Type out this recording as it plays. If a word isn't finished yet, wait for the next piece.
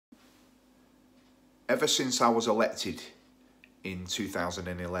ever since I was elected in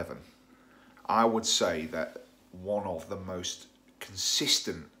 2011, I would say that one of the most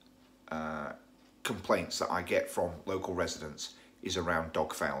consistent complaints that I get from local residents is around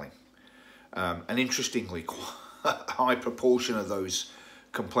dog fouling. And interestingly, quite a high proportion of those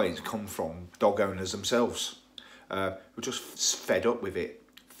complaints come from dog owners themselves, who are just fed up with it,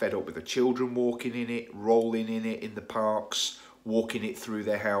 fed up with the children walking in it, rolling in it in the parks, walking it through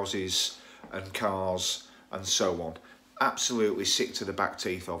their houses and cars and so on. Absolutely sick to the back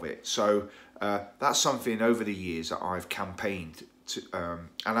teeth of it. So that's something over the years that I've campaigned to,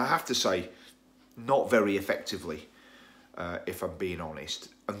 and I have to say, not very effectively, if I'm being honest,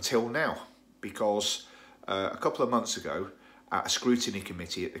 until now, because a couple of months ago at a scrutiny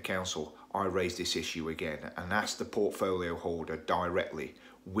committee at the council, I raised this issue again and asked the portfolio holder directly,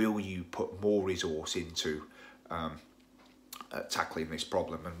 will you put more resource into tackling this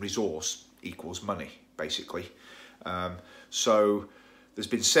problem? And resource equals money, basically. So there's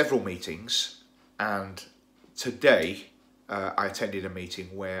been several meetings, and today I attended a meeting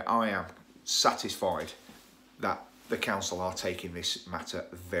where I am satisfied that the council are taking this matter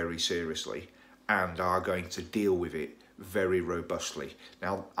very seriously and are going to deal with it very robustly.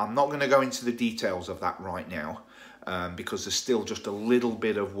 Now, I'm not going to go into the details of that right now, because there's still just a little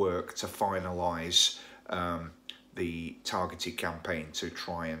bit of work to finalise the targeted campaign to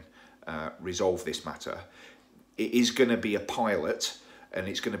try and resolve this matter. It is going to be a pilot, and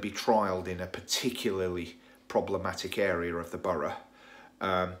it's going to be trialled in a particularly problematic area of the borough.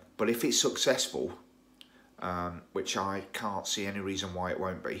 But if it's successful, which I can't see any reason why it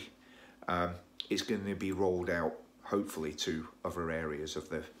won't be, it's going to be rolled out hopefully to other areas of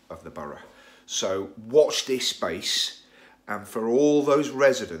the borough. So watch this space, and for all those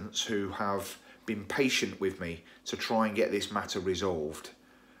residents who have been patient with me to try and get this matter resolved,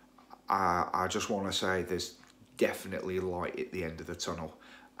 I just want to say there's definitely light at the end of the tunnel,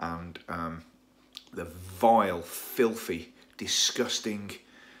 and the vile, filthy, disgusting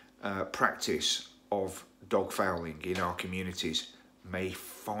practice of dog fouling in our communities may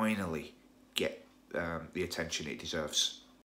finally get the attention it deserves.